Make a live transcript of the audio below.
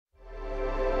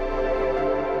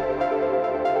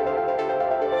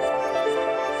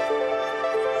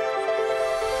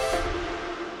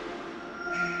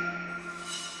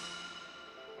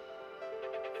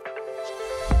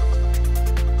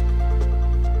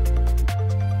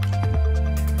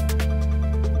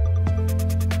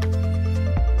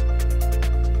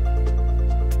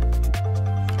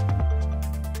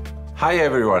Hi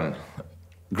everyone.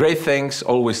 Great things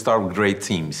always start with great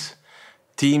teams.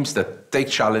 Teams that take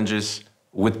challenges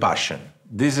with passion.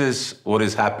 This is what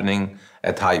is happening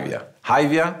at Hyvia.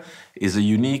 Hyvia is a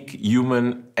unique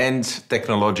human and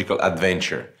technological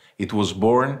adventure. It was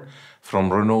born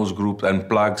from Renault's group and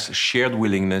Plug's shared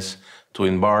willingness to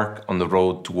embark on the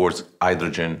road towards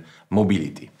hydrogen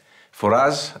mobility. For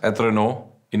us at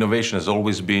Renault, innovation has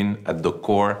always been at the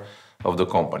core of the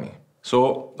company.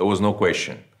 So there was no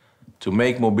question. To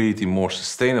make mobility more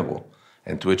sustainable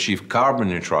and to achieve carbon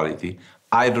neutrality,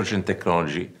 hydrogen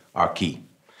technology are key.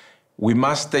 We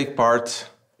must take part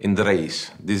in the race.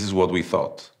 This is what we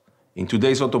thought. In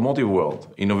today's automotive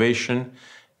world, innovation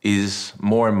is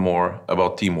more and more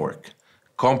about teamwork.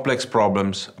 Complex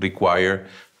problems require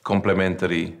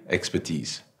complementary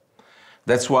expertise.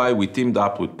 That's why we teamed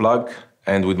up with Plug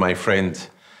and with my friend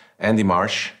Andy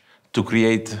Marsh to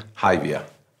create Hyvia,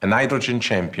 an hydrogen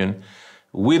champion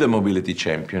with a mobility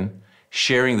champion,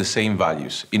 sharing the same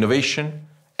values: innovation,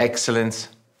 excellence,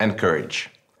 and courage.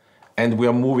 And we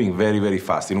are moving very, very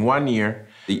fast. In 1 year,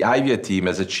 the Hyvia team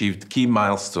has achieved key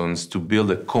milestones to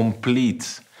build a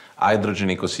complete hydrogen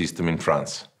ecosystem in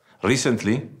France.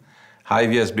 Recently,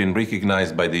 Hyvia has been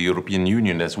recognized by the European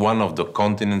Union as one of the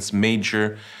continent's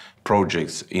major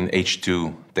projects in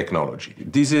H2 technology.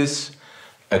 This is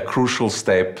a crucial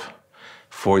step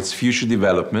for its future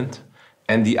development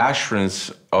and the assurance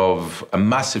of a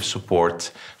massive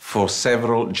support for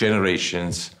several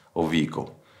generations of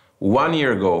vehicle. 1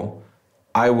 year ago,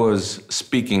 I was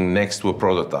speaking next to a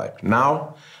prototype.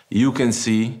 Now, you can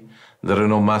see the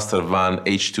Renault Master Van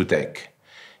H2 Tech.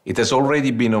 It has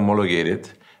already been homologated.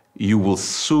 You will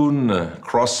soon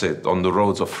cross it on the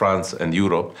roads of France and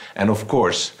Europe, and of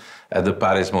course, at the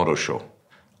Paris Motor Show.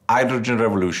 Hydrogen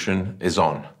revolution is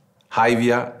on.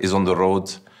 Hyvia is on the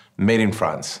road, made in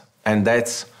France. And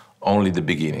that's only the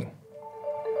beginning.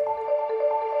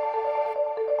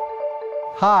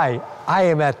 Hi, I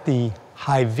am at the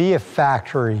Hyvia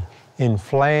factory in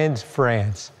Flandres,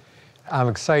 France. I'm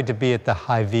excited to be at the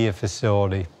Hyvia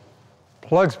facility.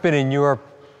 Plug's been in Europe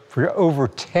for over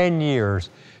 10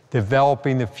 years,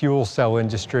 developing the fuel cell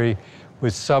industry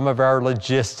with some of our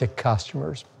logistic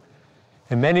customers.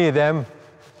 And many of them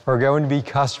are going to be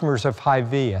customers of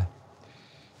Hyvia.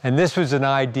 And this was an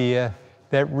idea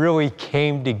that really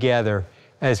came together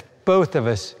as both of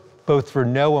us, both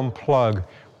Renault and Plug,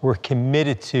 were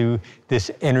committed to this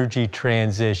energy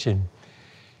transition.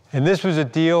 And this was a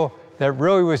deal that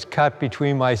really was cut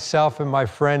between myself and my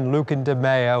friend Luca Di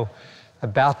Maio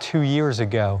about 2 years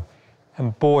ago.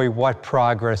 And boy, what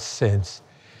progress since.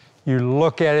 You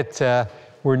look at it,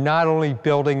 we're not only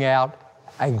building out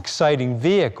an exciting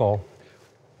vehicle,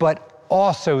 but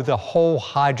also the whole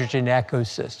hydrogen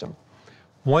ecosystem.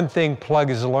 One thing Plug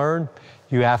has learned,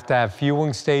 you have to have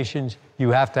fueling stations,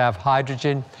 you have to have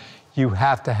hydrogen, you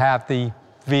have to have the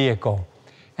vehicle,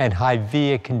 and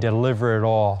Hyvia can deliver it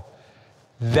all.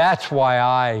 That's why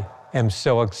I am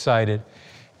so excited.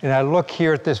 And I look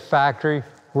here at this factory,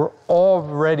 we're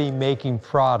already making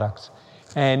products,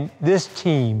 and this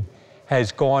team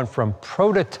has gone from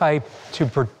prototype to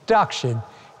production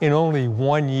in only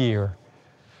 1 year.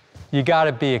 You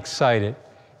gotta be excited.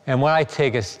 And when I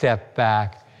take a step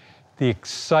back, the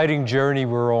exciting journey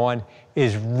we're on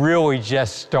is really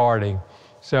just starting.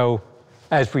 So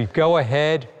as we go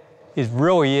ahead, it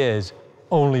really is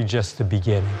only just the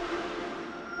beginning.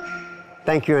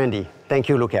 Thank you, Andy. Thank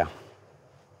you, Luca.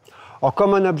 Our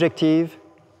common objective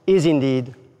is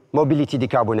indeed mobility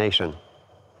decarbonation.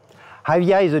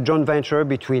 Hyvia is a joint venture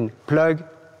between Plug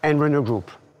and Renault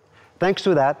Group. Thanks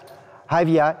to that,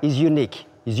 Hyvia is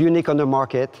unique on the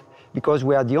market because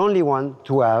we are the only one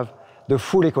to have the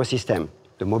full ecosystem,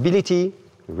 the mobility,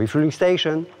 the refueling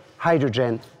station,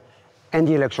 hydrogen, and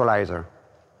the electrolyzer.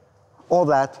 All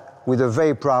that with a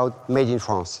very proud Made in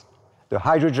France. The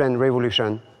hydrogen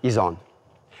revolution is on.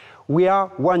 We are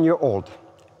 1 year old,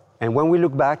 and when we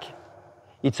look back,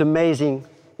 it's amazing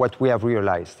what we have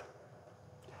realized.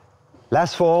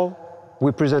 Last fall,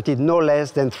 we presented no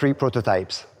less than 3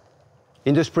 prototypes.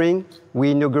 In the spring,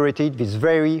 we inaugurated this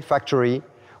very factory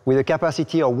with a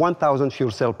capacity of 1,000 fuel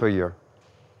cells per year.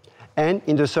 And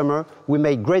in the summer, we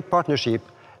made great partnership,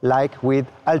 like with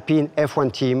Alpine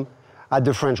F1 team at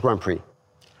the French Grand Prix.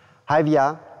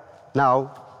 Hyvia now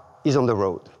is on the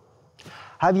road.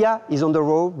 Hyvia is on the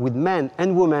road with men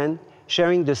and women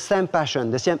sharing the same passion,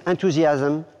 the same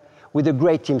enthusiasm, with a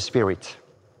great team spirit.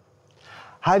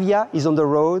 Hyvia is on the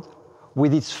road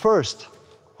with its first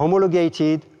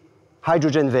homologated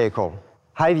hydrogen vehicle.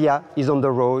 Hyvia is on the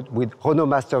road with Renault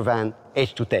Master Van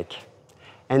H2 Tech.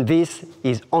 And this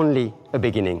is only a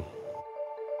beginning.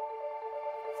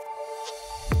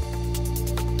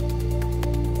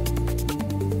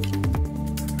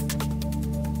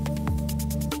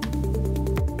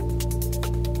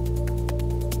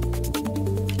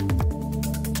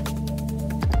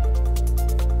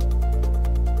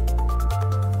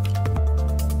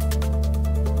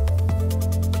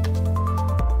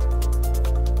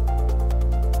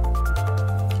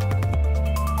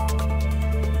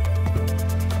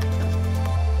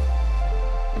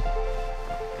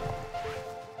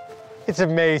 It's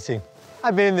amazing.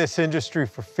 I've been in this industry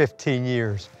for 15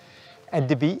 years, and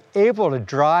to be able to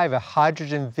drive a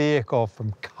hydrogen vehicle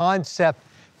from concept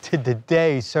to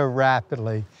today so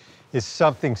rapidly is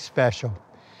something special.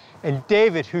 And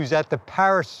David, who's at the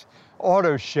Paris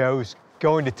Auto Show, is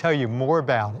going to tell you more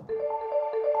about it.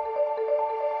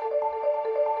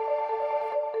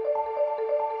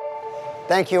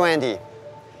 Thank you, Andy.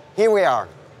 Here we are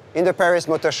in the Paris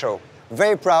Motor Show,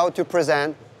 very proud to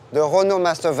present the Renault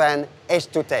Master Van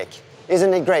H2 Tech.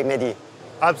 Isn't it great, Mehdi?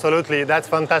 Absolutely, that's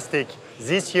fantastic.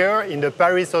 This year in the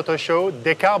Paris Auto Show,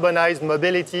 decarbonized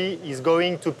mobility is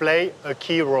going to play a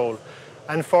key role.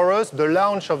 And for us, the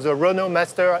launch of the Renault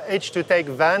Master H2 Tech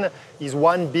van is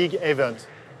one big event.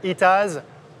 It has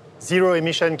zero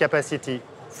emission capacity,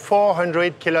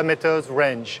 400 kilometers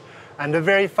range, and a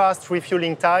very fast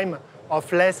refueling time of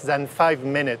less than 5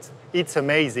 minutes. It's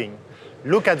amazing.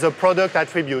 Look at the product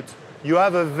attribute. You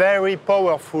have a very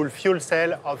powerful fuel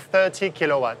cell of 30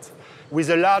 kilowatts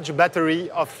with a large battery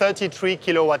of 33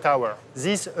 kilowatt hour.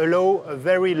 This allows a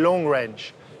very long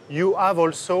range. You have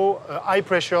also a high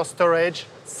pressure storage,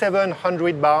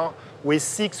 700 bar with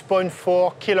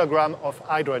 6.4 kilogram of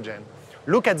hydrogen.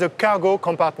 Look at the cargo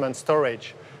compartment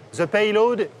storage. The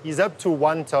payload is up to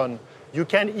 1 ton. You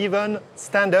can even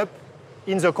stand up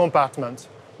in the compartment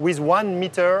with 1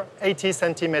 meter, 80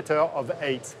 centimeter of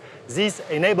height. This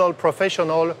enables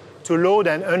professionals to load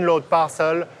and unload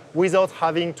parcel without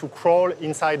having to crawl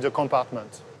inside the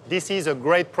compartment. This is a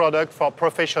great product for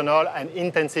professional and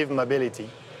intensive mobility.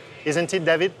 Isn't it,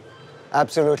 David?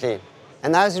 Absolutely.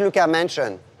 And as Luca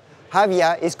mentioned,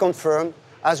 Hyvia is confirmed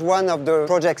as one of the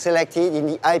projects selected in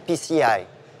the IPCEI,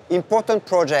 important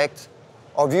project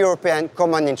of European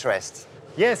common interest.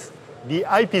 Yes, the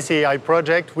IPCEI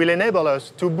project will enable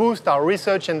us to boost our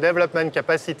research and development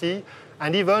capacity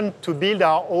and even to build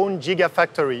our own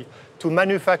gigafactory, to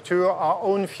manufacture our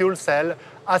own fuel cell,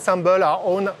 assemble our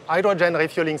own hydrogen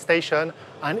refueling station,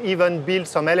 and even build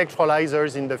some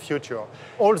electrolyzers in the future.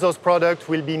 All those products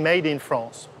will be made in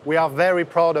France. We are very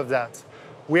proud of that.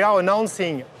 We are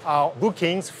announcing our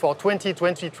bookings for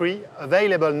 2023,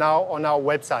 available now on our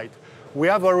website. We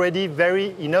have already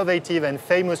very innovative and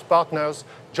famous partners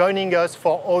joining us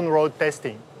for on-road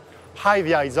testing.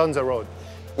 Hyvia is on the road.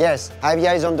 Yes,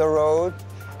 Hyvia is on the road,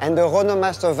 and the Renault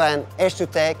Master Van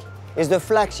H2 Tech is the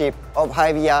flagship of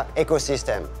Hyvia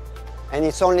ecosystem. And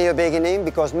it's only a beginning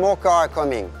because more cars are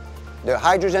coming. The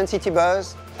hydrogen city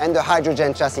bus and the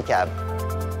hydrogen chassis cab.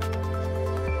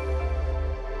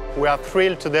 We are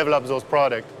thrilled to develop those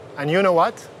products. And you know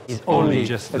what? It's only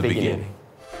just the beginning.